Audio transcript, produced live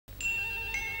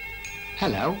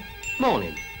Hello.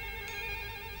 Morning.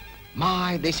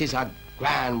 My, this is a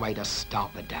grand way to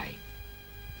start the day.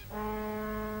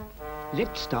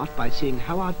 Let's start by seeing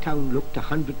how our town looked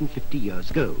 150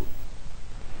 years ago.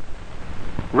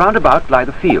 Round about lie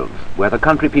the fields, where the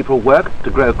country people worked to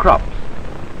grow crops.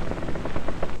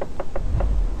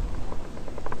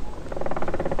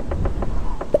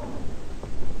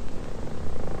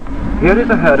 Here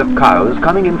is a herd of cows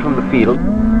coming in from the field.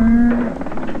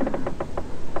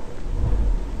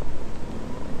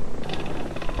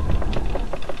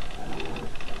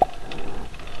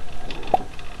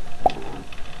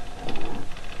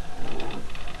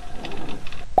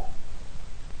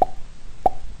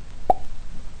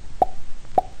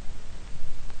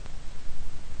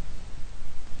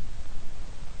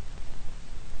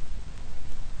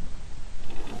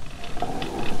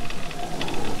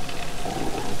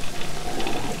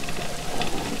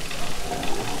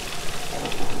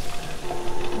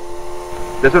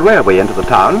 There's a railway into the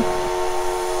town.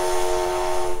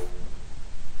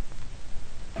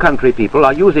 Country people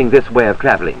are using this way of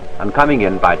travelling and coming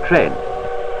in by train.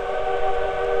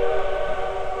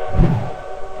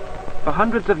 For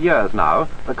hundreds of years now,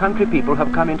 the country people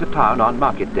have come into town on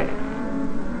market day.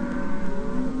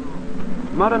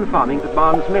 Modern farming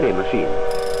demands many machines,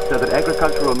 so that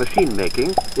agricultural machine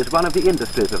making is one of the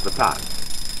industries of the town.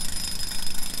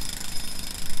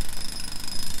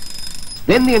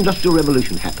 Then the Industrial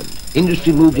Revolution happened.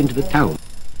 Industry moved into the town.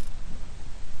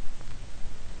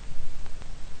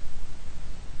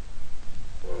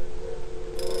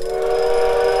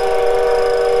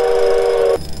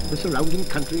 The surrounding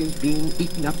country is being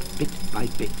eaten up bit by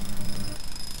bit.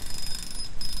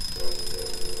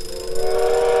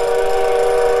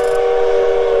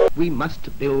 We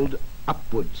must build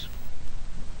upwards.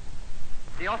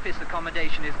 The office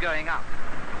accommodation is going up.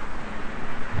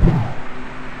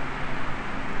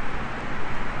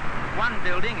 One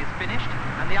building is finished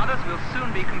and the others will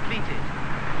soon be completed.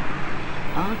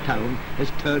 Our town has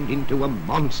turned into a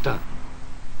monster.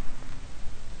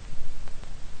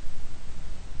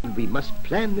 And we must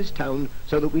plan this town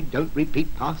so that we don't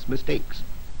repeat past mistakes.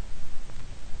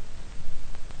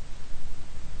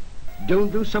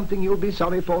 Don't do something you'll be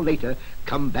sorry for later.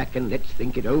 Come back and let's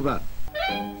think it over.